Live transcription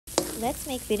Let's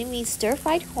make Vietnamese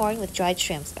stir-fried corn with dried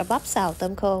shrimps, or Bap Xao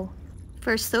tâm co.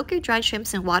 First, soak your dried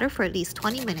shrimps in water for at least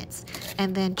 20 minutes,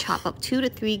 and then chop up 2 to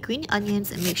 3 green onions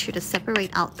and make sure to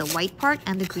separate out the white part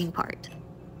and the green part.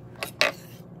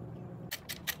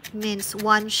 Mince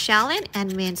 1 shallot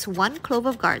and mince 1 clove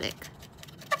of garlic.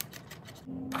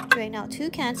 Drain out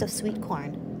 2 cans of sweet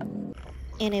corn.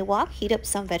 In a wok, heat up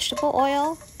some vegetable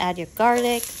oil, add your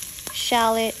garlic,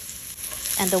 shallot,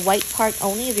 and the white part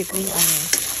only of your green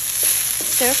onions.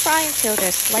 Stir fry until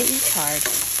they're slightly charred.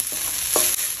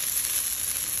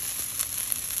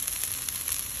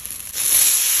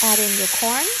 Add in your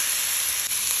corn,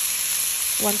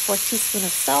 1/4 teaspoon of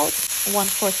salt,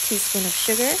 1/4 teaspoon of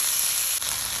sugar,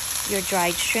 your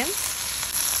dried shrimps,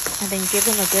 and then give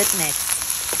them a good mix.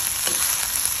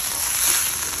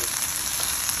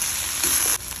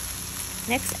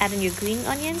 Next, add in your green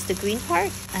onions, the green part,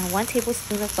 and 1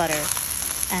 tablespoon of butter,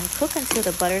 and cook until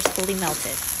the butter is fully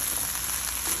melted.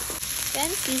 Then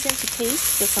season to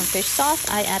taste with some fish sauce.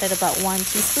 I added about 1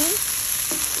 teaspoon.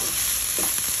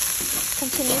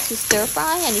 Continue to stir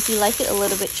fry, and if you like it a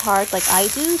little bit charred like I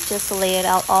do, just lay it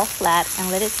out all flat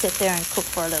and let it sit there and cook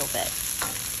for a little bit.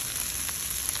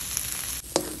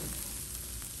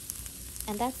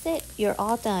 And that's it, you're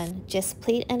all done. Just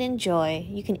plate and enjoy.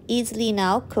 You can easily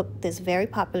now cook this very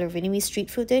popular Vietnamese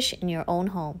street food dish in your own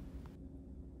home.